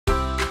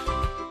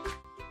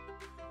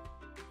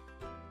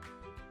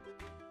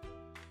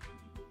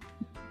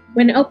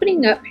When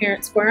opening up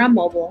ParentSquare on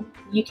mobile,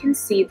 you can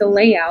see the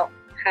layout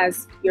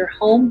has your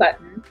home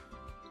button,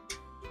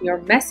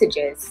 your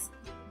messages,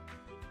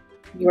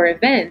 your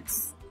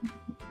events,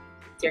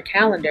 your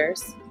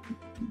calendars,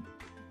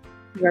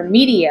 your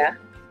media,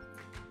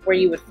 where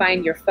you would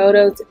find your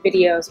photos,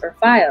 videos, or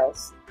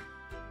files,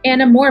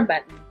 and a More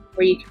button,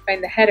 where you can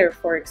find the header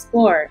for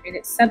Explore and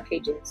its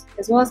subpages,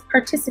 as well as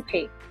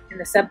participate in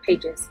the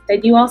subpages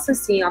that you also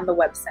see on the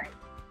website.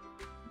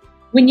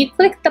 When you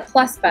click the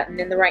plus button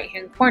in the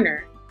right-hand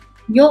corner,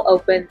 you'll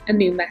open a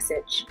new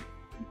message.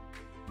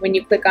 When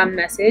you click on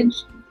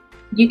Message,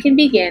 you can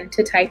begin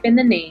to type in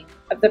the name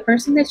of the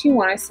person that you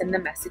want to send the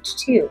message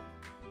to.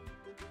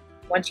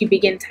 Once you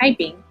begin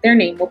typing, their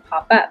name will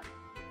pop up.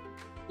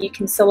 You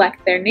can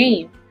select their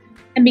name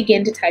and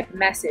begin to type a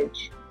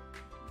message.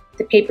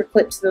 The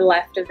paperclip to the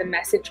left of the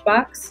message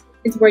box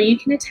is where you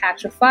can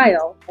attach a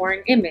file or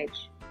an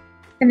image,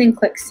 and then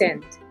click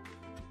Send.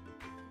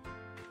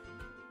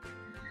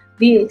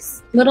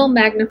 This little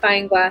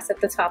magnifying glass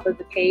at the top of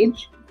the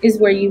page is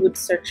where you would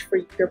search for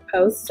your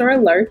posts or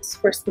alerts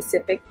for a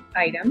specific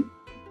item.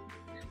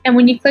 And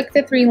when you click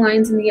the three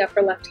lines in the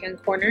upper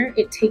left-hand corner,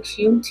 it takes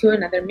you to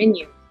another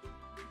menu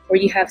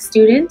where you have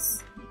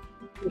students,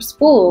 your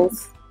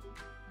schools,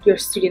 your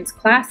students'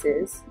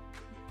 classes,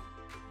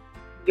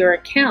 your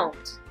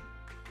account,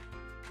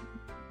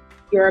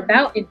 your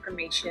about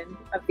information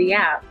of the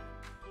app,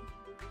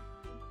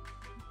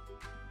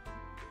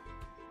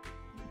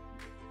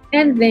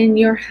 and then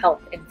your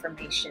help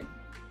information.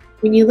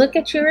 When you look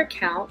at your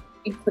account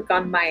and click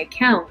on My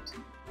Account,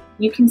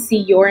 you can see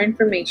your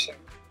information.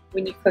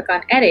 When you click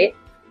on Edit,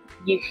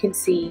 you can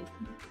see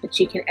that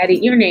you can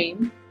edit your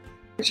name,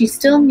 but you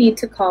still need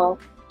to call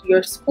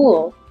your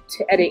school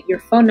to edit your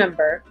phone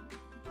number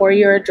or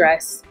your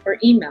address or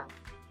email.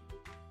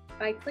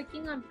 By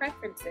clicking on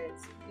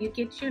Preferences, you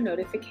get your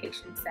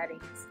notification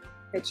settings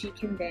that you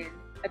can then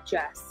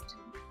adjust.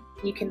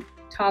 You can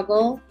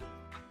toggle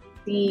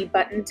the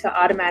button to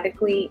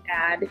automatically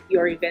add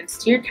your events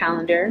to your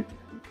calendar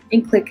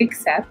and click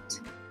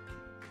Accept.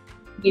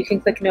 You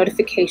can click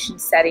Notification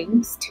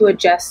Settings to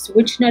adjust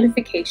which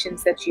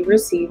notifications that you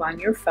receive on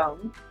your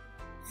phone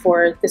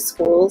for the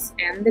schools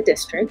and the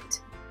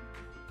district.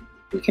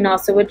 You can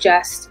also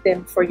adjust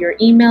them for your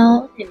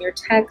email and your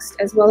text,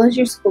 as well as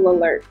your school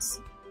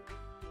alerts.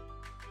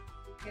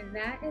 And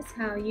that is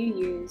how you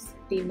use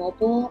the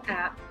mobile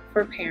app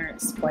for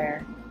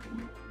ParentSquare.